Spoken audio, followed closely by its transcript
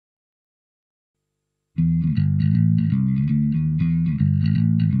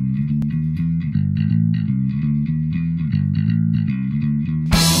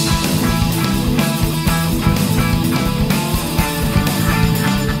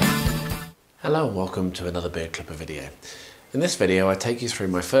Hello and welcome to another Beard Clipper video. In this video I take you through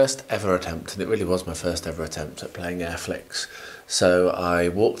my first ever attempt, and it really was my first ever attempt at playing AirFlix. So I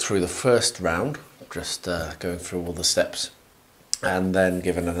walked through the first round, just going through all the steps, and then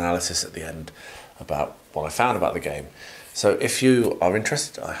give an analysis at the end about what I found about the game. So if you are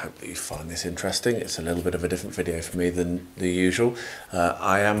interested, I hope that you find this interesting. It's a little bit of a different video for me than the usual.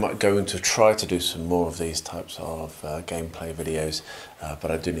 I am going to try to do some more of these types of gameplay videos, but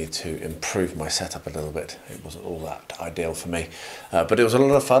I do need to improve my setup a little bit. It wasn't all that ideal for me, but it was a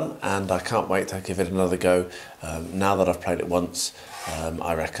lot of fun and I can't wait to give it another go. Now that I've played it once,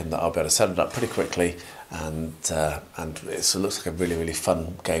 I reckon that I'll be able to set it up pretty quickly, and it looks like a really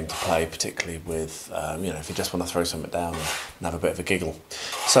fun game to play, particularly with you know, if you just want to throw something down and have a bit of a giggle.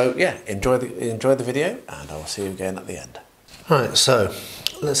 So yeah, enjoy the video, and I'll see you again at the end. Right, so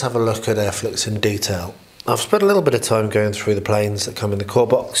let's have a look at AirFlix in detail. I've spent a little bit of time going through the planes that come in the core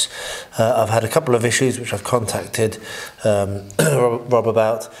box. I've had a couple of issues which I've contacted Rob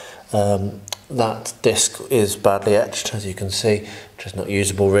about. That disc is badly etched, as you can see, just not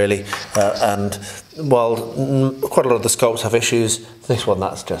usable really. And while quite a lot of the sculpts have issues, this one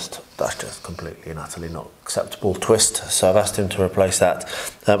that's just completely and utterly not acceptable twist. So I've asked him to replace that.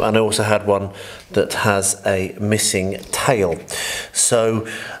 And I also had one that has a missing tail, so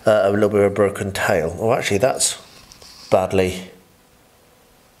a little bit of a broken tail. Oh, actually, that's badly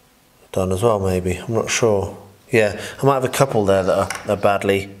done as well. Maybe, I'm not sure. Yeah, I might have a couple there that are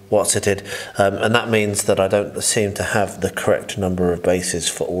badly what's-itted, and that means that I don't seem to have the correct number of bases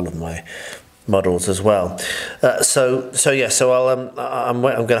for all of my models as well. So I'm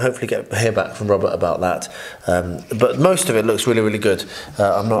going to hopefully hear back from Robert about that. But most of it looks really good.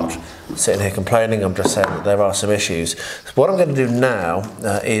 I'm not sitting here complaining. I'm just saying that there are some issues. So what I'm going to do now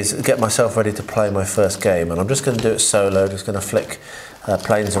is get myself ready to play my first game, and I'm just going to do it solo. Just going to flick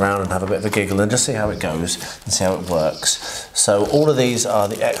planes around and have a bit of a giggle and just see how it goes and see how it works. So all of these are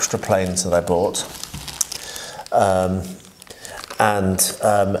the extra planes that I bought,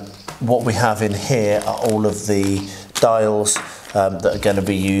 what we have in here are all of the dials that are going to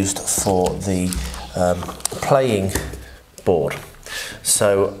be used for the playing board.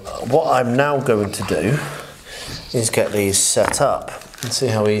 So what I'm now going to do is get these set up and see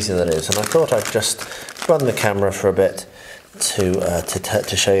how easy that is. And I thought I'd just run the camera for a bit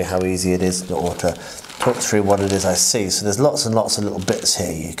to show you how easy it is, or to talk through what it is I see. So there's lots and lots of little bits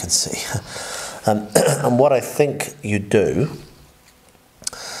here you can see. And what I think you do,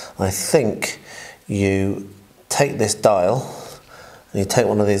 I think you take this dial and you take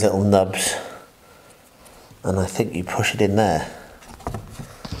one of these little nubs, and I think you push it in there,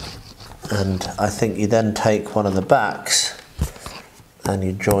 and I think you then take one of the backs and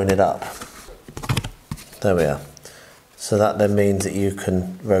you join it up. There we are. So that then means that you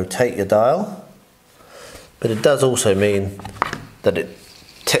can rotate your dial, but it does also mean that it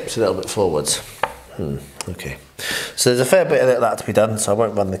tips a little bit forwards. Okay, so there's a fair bit of that to be done, so I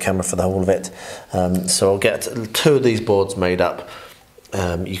won't run the camera for the whole of it. So I'll get two of these boards made up.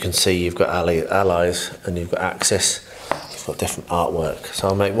 You can see you've got allies and you've got axis. You've got different artwork. So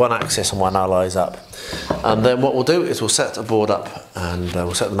I'll make one axis and one allies up, and then what we'll do is we'll set a board up and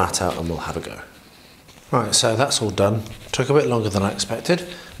we'll set the mat out and we'll have a go. Right, so that's all done. Took a bit longer than I expected,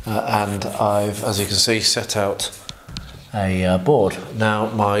 and I've, as you can see, set out a board. Now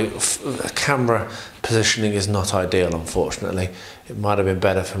my camera positioning is not ideal, unfortunately. It might have been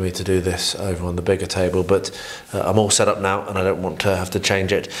better for me to do this over on the bigger table, but I'm all set up now and I don't want to have to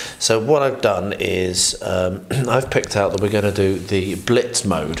change it. So what I've done is I've picked out that we're going to do the blitz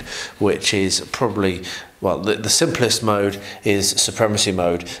mode, which is probably, well, the simplest mode is supremacy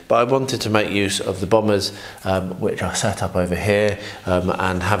mode, but I wanted to make use of the bombers, which I set up over here,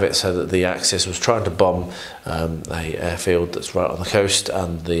 and have it so that the Axis was trying to bomb a airfield that's right on the coast,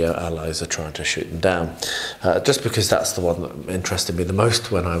 and the allies are trying to shoot them down. Just because that's the one that interested me the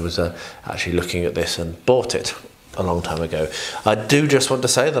most when I was actually looking at this and bought it a long time ago. I do just want to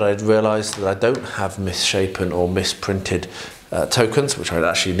say that I'd realised that I don't have misshapen or misprinted tokens, which I'd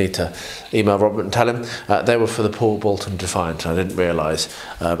actually need to email Robert and tell him. They were for the Paul Bolton Defiant, I didn't realise,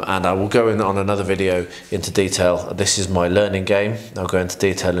 and I will go in on another video into detail. This is my learning game. I'll go into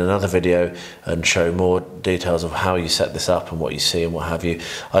detail in another video and show more details of how you set this up and what you see and what have you.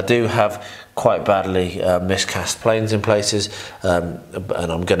 I do have quite badly miscast planes in places, and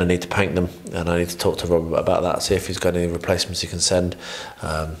I'm going to need to paint them, and I need to talk to Rob about that, see if he's got any replacements he can send.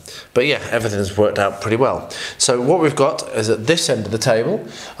 But yeah, everything's worked out pretty well. So what we've got is at this end of the table,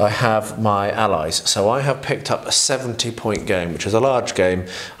 I have my allies. So I have picked up a 70-point game, which is a large game.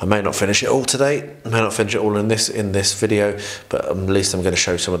 I may not finish it all today, I may not finish it all in this video, but at least I'm going to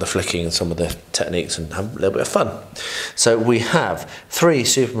show some of the flicking and some of the techniques and have a little bit of fun. So we have 3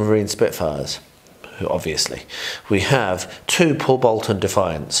 Supermarine Spitfires, obviously. We have 2 Paul Bolton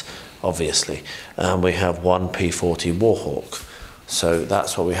Defiants, obviously. And we have 1 P40 Warhawk. So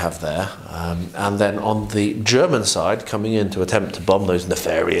that's what we have there. And then on the German side, coming in to attempt to bomb those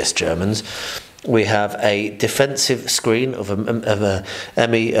nefarious Germans, we have a defensive screen of a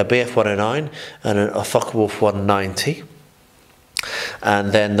BF-109 and a Focke-Wulf 190.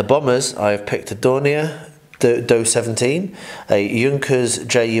 And then the bombers, I have picked a Dornier Do 17, a Junkers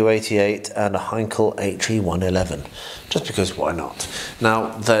Ju-88 and a Heinkel HE-111, just because why not?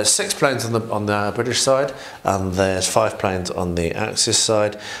 Now there's 6 planes on the British side, and there's 5 planes on the Axis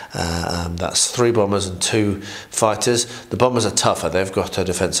side. That's 3 bombers and 2 fighters. The bombers are tougher, they've got a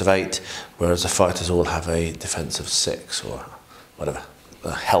defense of 8, whereas the fighters all have a defense of 6 or whatever.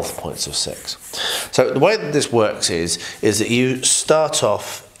 Health points of 6. So the way that this works is that you start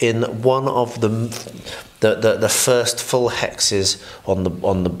off in one of the first full hexes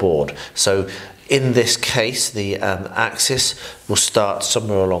on the board. So in this case, the Axis will start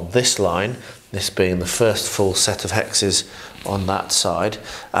somewhere along this line, this being the first full set of hexes on that side,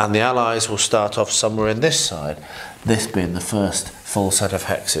 and the Allies will start off somewhere in this side, this being the first full set of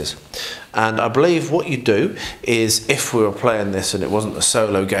hexes. And I believe what you do is, if we were playing this and it wasn't a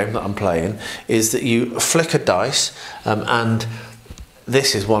solo game that I'm playing, is that you flick a dice, and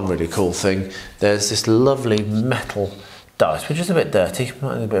this is one really cool thing. There's this lovely metal dice, which is a bit dirty,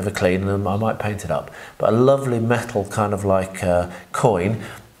 might need a bit of a clean, and I might paint it up, but a lovely metal kind of like coin,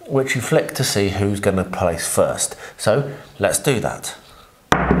 which you flick to see who's going to place first. So let's do that.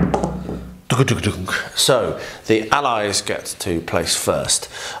 So the Allies get to place first.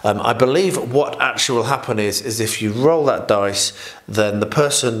 I believe what actually will happen is if you roll that dice, then the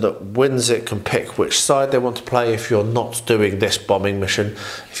person that wins it can pick which side they want to play. If you're not doing this bombing mission,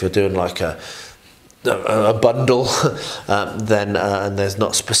 if you're doing like a bundle, then and there's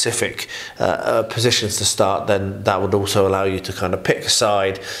not specific positions to start, then that would also allow you to kind of pick a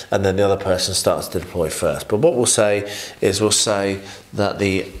side, and then the other person starts to deploy first. But what we'll say is we'll say that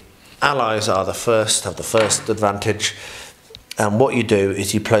the Allies are have the first advantage, and what you do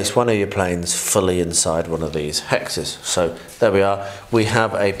is you place one of your planes fully inside one of these hexes. So there we are, we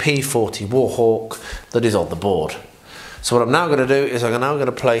have a P40 Warhawk that is on the board. So what I'm now going to do is I'm now going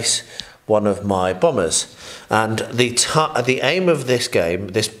to place one of my bombers, and the aim of this game,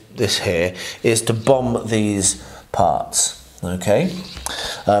 this here, is to bomb these parts. Okay,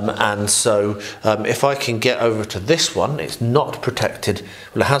 and so if I can get over to this one, it's not protected.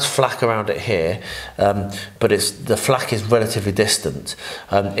 Well, it has flak around it here, but the flak is relatively distant.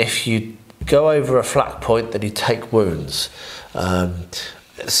 If you go over a flak point, then you take wounds.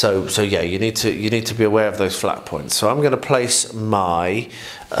 So yeah, you need to be aware of those flak points. So I'm going to place my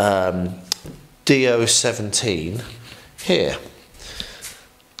DO-17 here.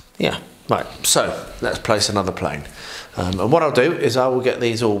 Yeah, right. So let's place another plane. And what I'll do is I will get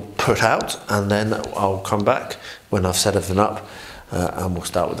these all put out, and then I'll come back when I've set everything up, and we'll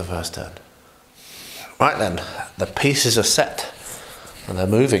start with the first turn. Right then, the pieces are set and they're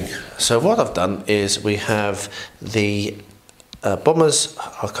moving. So what I've done is we have the bombers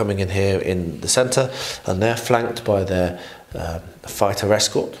are coming in here in the centre, and they're flanked by their fighter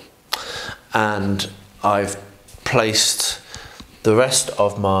escort, and I've placed the rest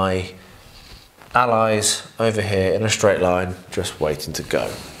of my Allies over here in a straight line, just waiting to go.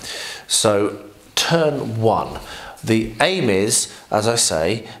 So turn 1, the aim is, as I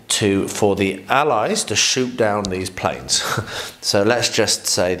say, for the Allies to shoot down these planes. So let's just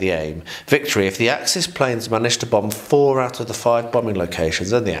say the aim. Victory: if the Axis planes manage to bomb 4 out of the 5 bombing locations,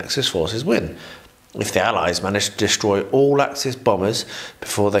 then the Axis forces win. If the Allies manage to destroy all Axis bombers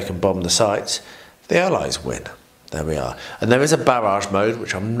before they can bomb the sites, the Allies win. There we are. And there is a barrage mode,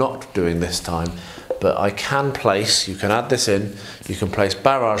 which I'm not doing this time, but I can place, you can add this in, you can place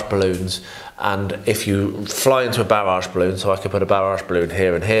barrage balloons, and if you fly into a barrage balloon, so I could put a barrage balloon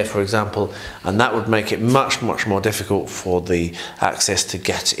here and here, for example, and that would make it much more difficult for the Axis to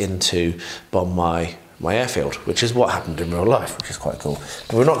get into bomb my my airfield, which is what happened in real life, which is quite cool.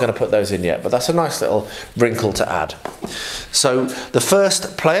 But we're not going to put those in yet, but that's a nice little wrinkle to add. So the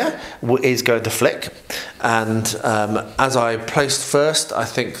first player is going to flick, and as I placed first, I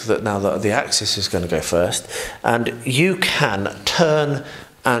think that now that the axis is going to go first, and you can turn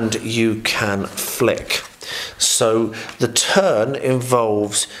and you can flick. So the turn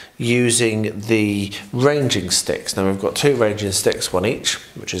involves using the ranging sticks. Now we've got 2 ranging sticks, 1 each,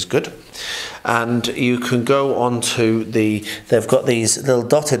 which is good. And you can go on to they've got these little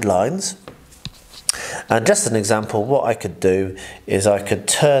dotted lines. And just an example, what I could do is I could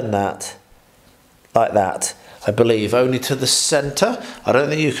turn that like that, I believe, only to the centre. I don't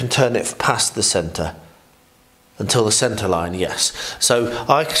think you can turn it past the centre. Until the centre line, yes. So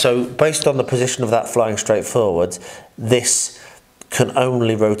based on the position of that flying straight forwards, this can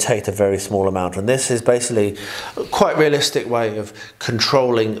only rotate a very small amount, and this is basically a quite realistic way of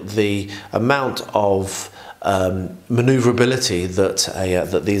controlling the amount of manoeuvrability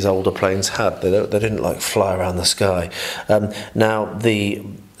that these older planes had. They didn't like fly around the sky. Now the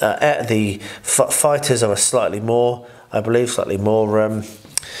fighters are slightly more, I believe, slightly more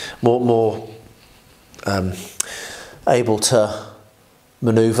able to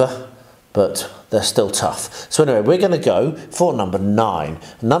manoeuvre, but they're still tough. So anyway, we're going to go for number 9.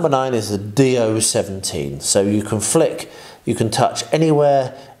 Number 9 is the DO17. So you can flick, you can touch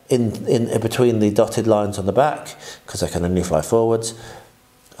anywhere in between the dotted lines on the back, because they can only fly forwards,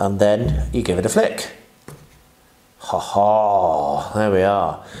 and then you give it a flick. Ha ha, there we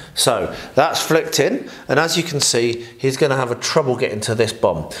are. So that's flicked in, and as you can see, he's going to have a trouble getting to this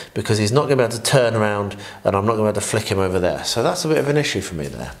bomb because he's not going to be able to turn around, and I'm not going to be able to flick him over there. So that's a bit of an issue for me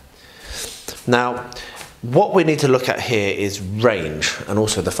there. Now, what we need to look at here is range, and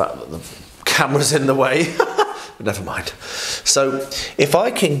also the fact that the camera's in the way. But never mind. So if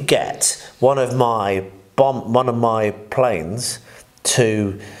I can get one of my planes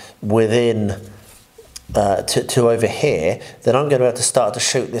to within to over here, then I'm going to be able to start to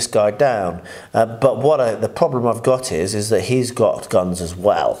shoot this guy down. But the problem I've got is that he's got guns as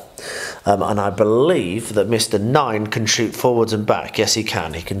well. And I believe that Mr. 9 can shoot forwards and back. Yes, he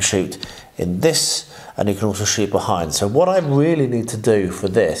can. He can shoot in this, and he can also shoot behind. So what I really need to do for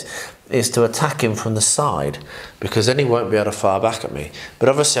this is to attack him from the side, because then he won't be able to fire back at me. But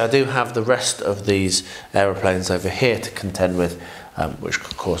obviously I do have the rest of these aeroplanes over here to contend with, which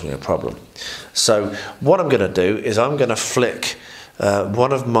could cause me a problem. So what I'm going to do is I'm going to flick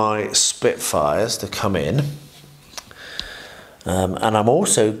one of my Spitfires to come in, and I'm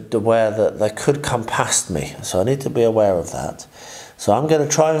also aware that they could come past me, so I need to be aware of that. So I'm going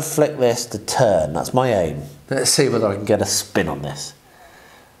to try and flick this to turn. That's my aim. Let's see whether I can get a spin on this.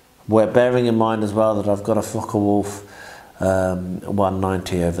 We're bearing in mind as well that I've got a Focke-Wulf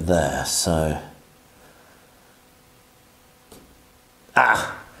 190 over there, so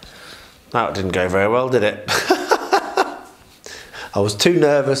that didn't go very well, did it? I was too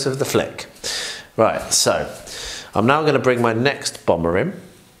nervous of the flick. Right, so I'm now going to bring my next bomber in,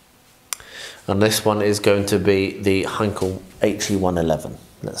 and this one is going to be the Heinkel HE-111.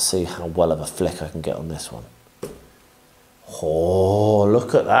 Let's see how well of a flick I can get on this one. Oh,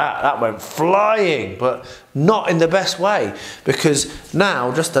 look at that. That went flying, but not in the best way, because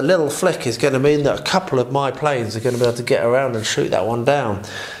now just a little flick is going to mean that a couple of my planes are going to be able to get around and shoot that one down.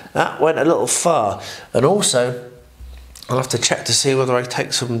 That went a little far, and also I'll have to check to see whether I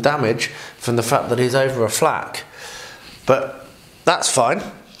take some damage from the fact that he's over a flak, but that's fine.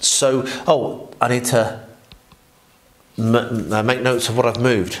 So, I need to make notes of what I've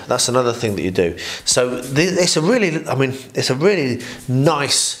moved. That's another thing that you do. So it's a really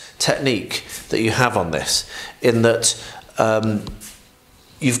nice technique that you have on this, in that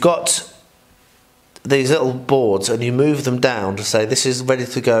you've got these little boards and you move them down to say this is ready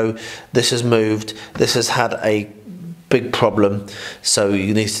to go, this has moved, this has had a big problem, so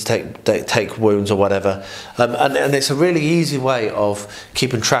you need to take wounds or whatever, and it's a really easy way of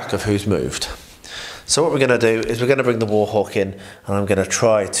keeping track of who's moved. So what we're going to do is we're going to bring the Warhawk in, and I'm going to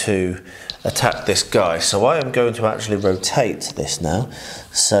try to attack this guy. So I am going to actually rotate this now.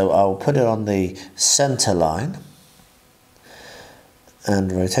 So I'll put it on the center line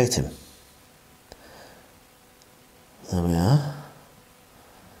and rotate him. There we are.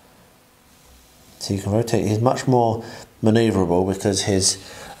 So you can rotate. He's much more manoeuvrable because he's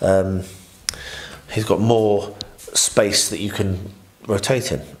got more space that you can rotate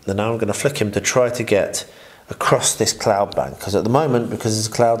him. Then now I'm going to flick him to try to get across this cloud bank, because at the moment, because there's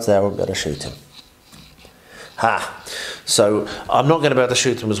clouds there, I won't be able to shoot him. So I'm not going to be able to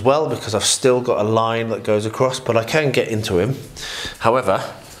shoot him as well because I've still got a line that goes across, but I can get into him. However,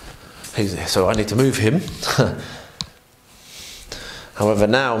 So I need to move him. However,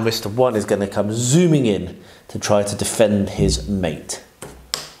 now Mr. 1 is going to come zooming in to try to defend his mate.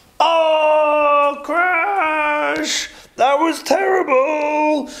 Oh, crash! That was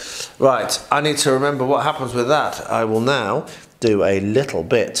terrible! Right, I need to remember what happens with that. I will now do a little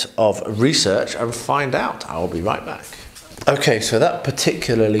bit of research and find out. I will be right back. Okay, so that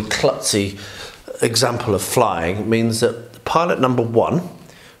particularly klutzy example of flying means that pilot number 1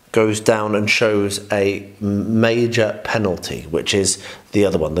 goes down and shows a major penalty, which is the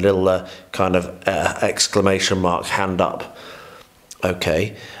other one, the little kind of exclamation mark, hand up.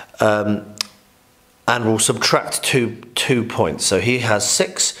 Okay, and we'll subtract two points. So he has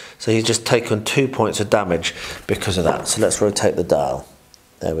 6, so he's just taken 2 points of damage because of that. So let's rotate the dial.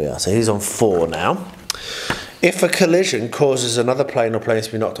 There we are. So he's on 4 now. If a collision causes another plane or planes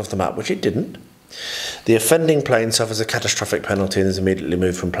to be knocked off the map, which it didn't, the offending plane suffers a catastrophic penalty and is immediately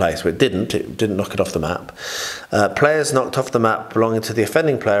moved from place. But it didn't knock it off the map. Players knocked off the map belonging to the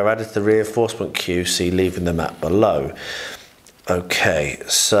offending player are added to the reinforcement queue, see leaving the map below. Okay,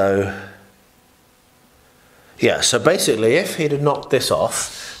 so yeah, so basically if he'd have knocked this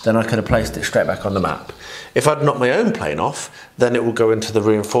off, then I could have placed it straight back on the map. If I'd knocked my own plane off, then it will go into the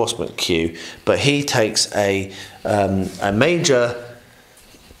reinforcement queue. But he takes a major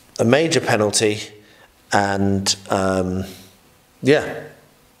penalty, and yeah,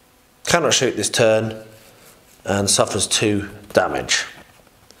 cannot shoot this turn and suffers 2 damage.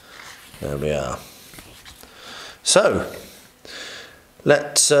 There we are. So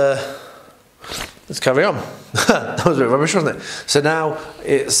let's carry on. That was a bit rubbish, wasn't it? So now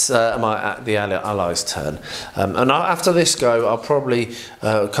it's the Allies' turn. And after this go, I'll probably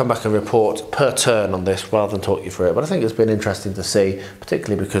come back and report per turn on this rather than talk you through it. But I think it's been interesting to see,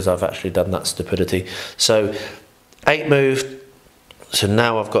 particularly because I've actually done that stupidity. So 8 moved. So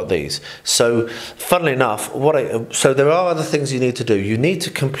now I've got these. So funnily enough, so there are other things you need to do. You need to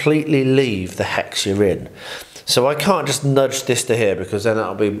completely leave the hex you're in. So I can't just nudge this to here because then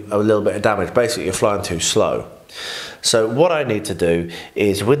that'll be a little bit of damage. Basically, you're flying too slow. So what I need to do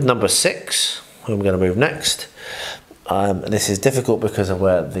is with number 6, who I'm going to move next. This is difficult because of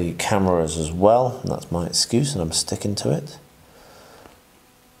where the camera is as well. That's my excuse and I'm sticking to it.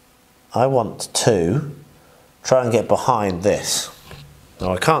 I want to try and get behind this.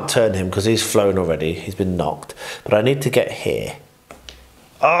 Now I can't turn him because he's flown already. He's been knocked. But I need to get here.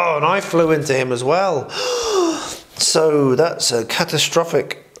 Oh, and I flew into him as well. So that's a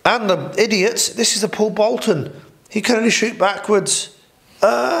catastrophic. And the idiots, this is a Paul Bolton. He can only shoot backwards.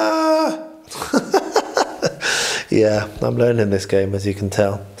 Yeah, I'm learning this game, as you can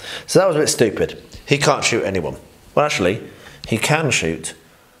tell. So that was a bit stupid. He can't shoot anyone. Well, actually, he can shoot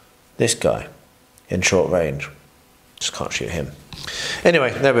this guy in short range. Just can't shoot him.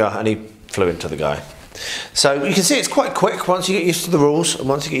 Anyway, there we are, and he flew into the guy. So you can see it's quite quick once you get used to the rules and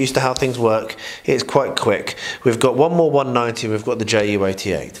once you get used to how things work. It's quite quick. We've got one more 190, we've got the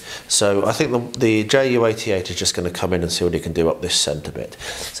JU-88. So I think the JU-88 is just going to come in and see what he can do up this centre bit.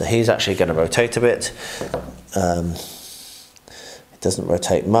 So he's actually going to rotate a bit. It doesn't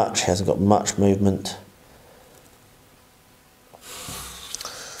rotate much, he hasn't got much movement.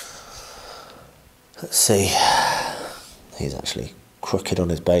 Let's see. He's actually crooked on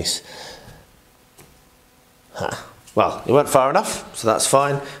his base. Well, he went far enough, so that's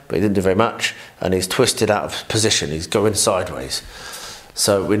fine, but he didn't do very much, and he's twisted out of position, he's going sideways.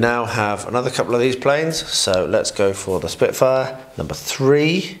 So we now have another couple of these planes, so let's go for the Spitfire, number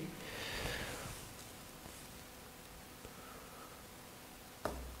 3.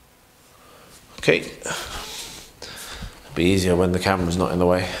 Okay. It'll be easier when the camera's not in the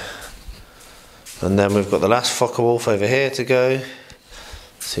way. And then we've got the last Focke-Wulf over here to go.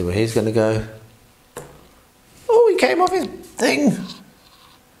 Let's see where he's going to go. Came off his thing.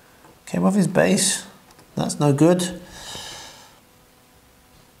 Came off his base. That's no good.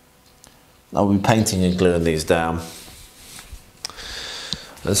 I'll be painting and gluing these down.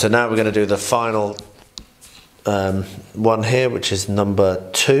 And so now we're going to do the final one here, which is number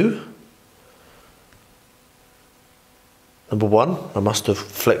 2. Number 1. I must have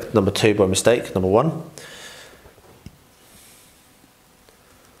flicked number 2 by mistake. Number 1.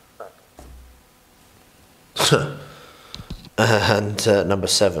 And number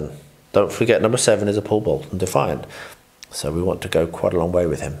 7. Don't forget, number 7 is a Paul Bolton Defiant. So we want to go quite a long way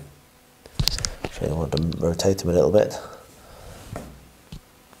with him. So I want to rotate him a little bit.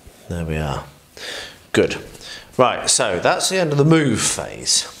 There we are. Good. Right, so that's the end of the move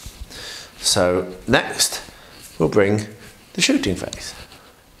phase. So next, we'll bring the shooting phase.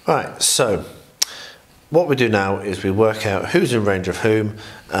 Right, so what we do now is we work out who's in range of whom,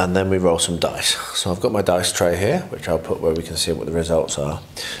 and then we roll some dice. So I've got my dice tray here, which I'll put where we can see what the results are.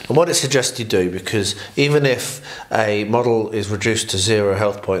 And what it suggests you do, because even if a model is reduced to 0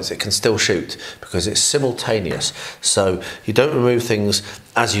 health points, it can still shoot, because it's simultaneous. So you don't remove things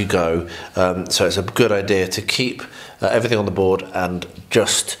as you go, so it's a good idea to keep everything on the board and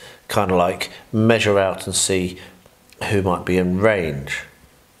just kind of like measure out and see who might be in range.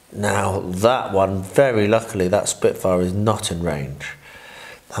 Now that one, very luckily, that Spitfire is not in range.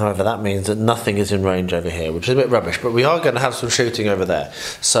 However, that means that nothing is in range over here, which is a bit rubbish, but we are going to have some shooting over there.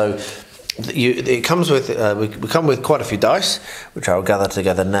 So it comes with, we come with quite a few dice, which I'll gather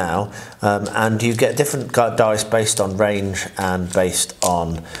together now, and you get different dice based on range and based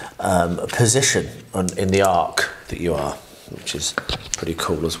on position in the arc that you are, which is pretty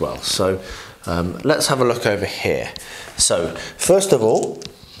cool as well. So let's have a look over here. So first of all,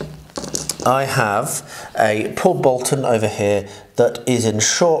 I have a Paul Bolton over here that is in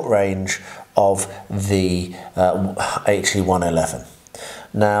short range of the HE111.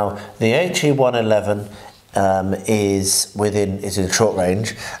 Now the HE111 is in short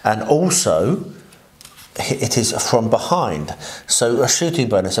range, and also it is from behind. So a shooting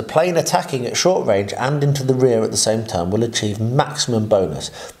bonus, a plane attacking at short range and into the rear at the same time will achieve maximum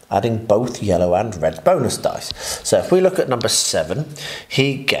bonus, adding both yellow and red bonus dice. So if we look at number 7,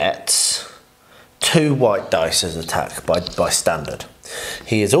 he gets 2 white dice as attack by standard.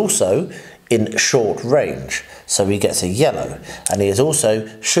 He is also in short range, so he gets a yellow, and he is also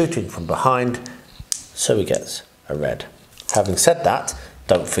shooting from behind, so he gets a red. Having said that,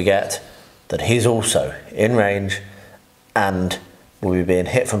 don't forget that he's also in range and will be being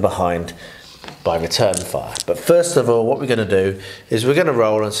hit from behind by return fire. But first of all, what we're going to do is we're going to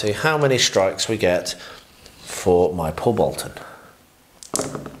roll and see how many strikes we get for my Paul Bolton.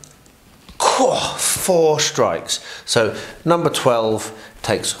 4 strikes. So number 12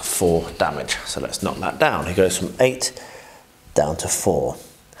 takes 4 damage. So let's knock that down. He goes from 8 down to 4.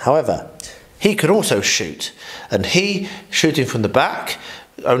 However, he could also shoot, and he, shooting from the back,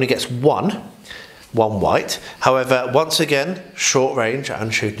 only gets 1 white. However, once again, short range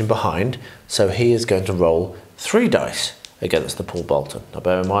and shooting behind, so he is going to roll 3 dice against the Paul Bolton. Now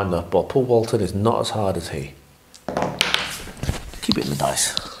bear in mind that Paul Bolton is not as hard as he. Keep it in the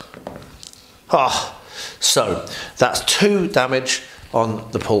dice. So that's 2 damage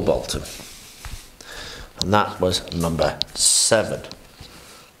on the Paul Bolton, and that was number 7.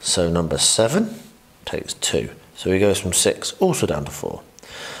 So number 7 takes 2, so he goes from 6 also down to 4.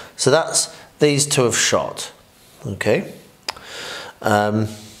 So that's these 2 have shot. Okay.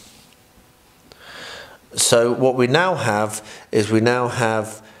 So what we now have is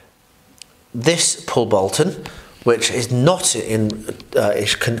this Paul Bolton, which is not in,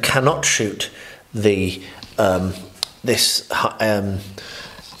 cannot shoot the this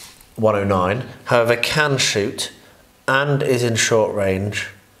 109. However, can shoot and is in short range,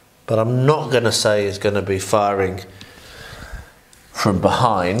 but I'm not going to say is going to be firing from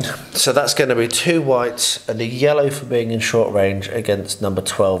behind. So that's going to be 2 whites and a yellow for being in short range against number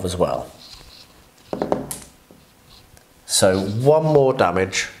 12 as well. So 1 more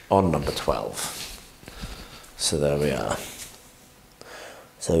damage on number 12. So there we are.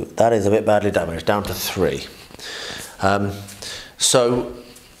 So that is a bit badly damaged, down to 3. So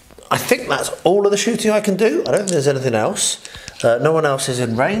I think that's all of the shooting I can do. I don't think there's anything else. No one else is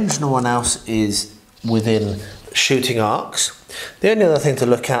in range, no one else is within shooting arcs. The only other thing to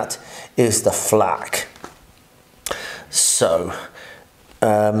look at is the flak. So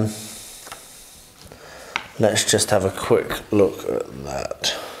let's just have a quick look at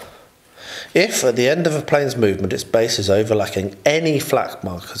that. If at the end of a plane's movement its base is overlapping any flak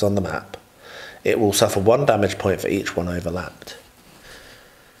markers on the map, it will suffer 1 damage point for each one overlapped.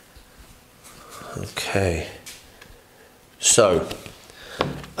 Okay. So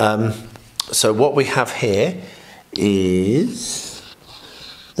what we have here is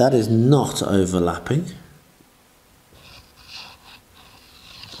that is not overlapping.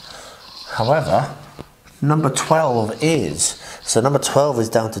 However, number 12 is. So number 12 is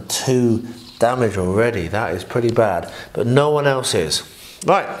down to 2 damage already. That is pretty bad, but no one else is.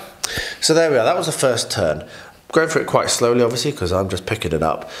 Right, so there we are. That was the first turn. Going through it quite slowly, obviously, because I'm just picking it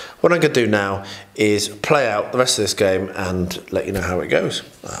up. What I'm going to do now is play out the rest of this game and let you know how it goes.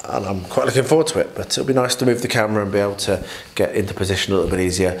 And I'm quite looking forward to it, but it'll be nice to move the camera and be able to get into position a little bit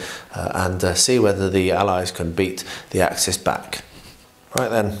easier and see whether the Allies can beat the Axis back. Right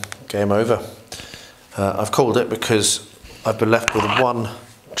then, game over. I've called it because I've been left with 1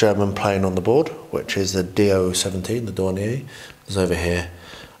 German plane on the board, which is the DO-17, the Dornier. It's over here.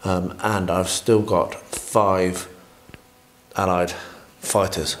 And I've still got 5 allied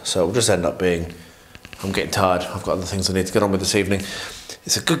fighters. So it will just end up being, I'm getting tired, I've got other things I need to get on with this evening.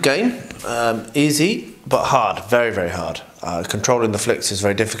 It's a good game, easy but hard, very, very hard. Controlling the flicks is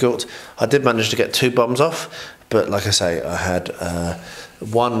very difficult. I did manage to get 2 bombs off, but like I say, I had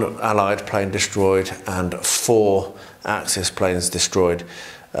 1 allied plane destroyed and 4 Axis planes destroyed.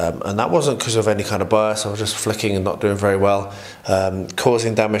 And that wasn't because of any kind of bias. I was just flicking and not doing very well,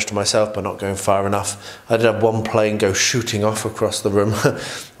 causing damage to myself by not going far enough. I did have 1 plane go shooting off across the room,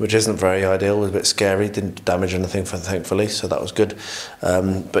 which isn't very ideal. It was a bit scary, didn't damage anything thankfully, so that was good.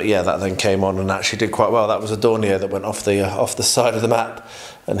 But yeah, that then came on and actually did quite well. That was a Dornier that went off the side of the map,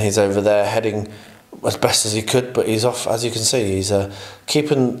 and he's over there heading as best as he could, but he's off, as you can see. He's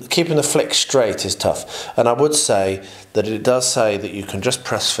keeping the flick straight is tough. And I would say that it does say that you can just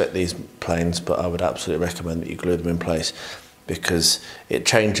press fit these planes, but I would absolutely recommend that you glue them in place, because it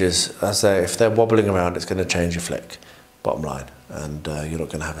changes if they're wobbling around, it's going to change your flick, bottom line, and you're not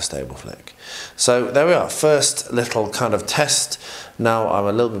going to have a stable flick. So there we are, first little kind of test. Now I'm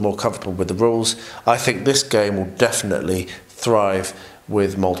a little bit more comfortable with the rules. I think this game will definitely thrive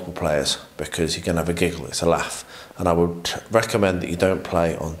with multiple players, because you can have a giggle, it's a laugh, and I would recommend that you don't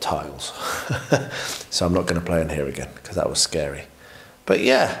play on tiles. So I'm not going to play in here again, because that was scary. But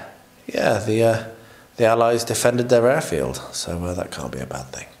yeah, the Allies defended their airfield, so that can't be a bad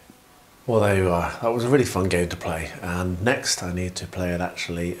thing. Well, there you are. That was a really fun game to play, and next I need to play it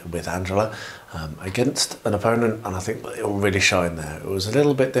actually with Angela against an opponent, and I think it will really shine there. It was a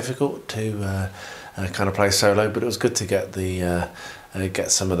little bit difficult to kind of play solo, but it was good to get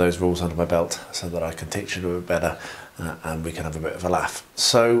get some of those rules under my belt so that I can teach it a bit better, and we can have a bit of a laugh.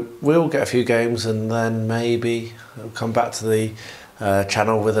 So we'll get a few games, and then maybe I'll come back to the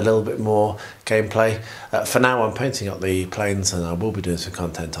channel with a little bit more gameplay. For now I'm painting up the planes, and I will be doing some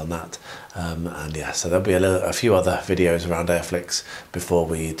content on that, and yeah, so there'll be a few other videos around AirFlix before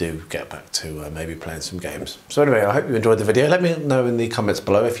we do get back to maybe playing some games. So anyway, I hope you enjoyed the video. Let me know in the comments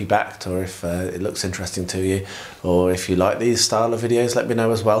below if you backed, or if it looks interesting to you, or if you like these style of videos, let me know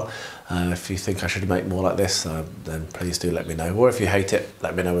as well. If you think I should make more like this, then please do let me know, or if you hate it,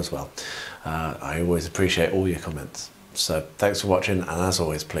 let me know as well. I always appreciate all your comments. So thanks for watching, and as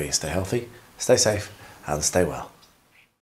always, please stay healthy, stay safe, and stay well.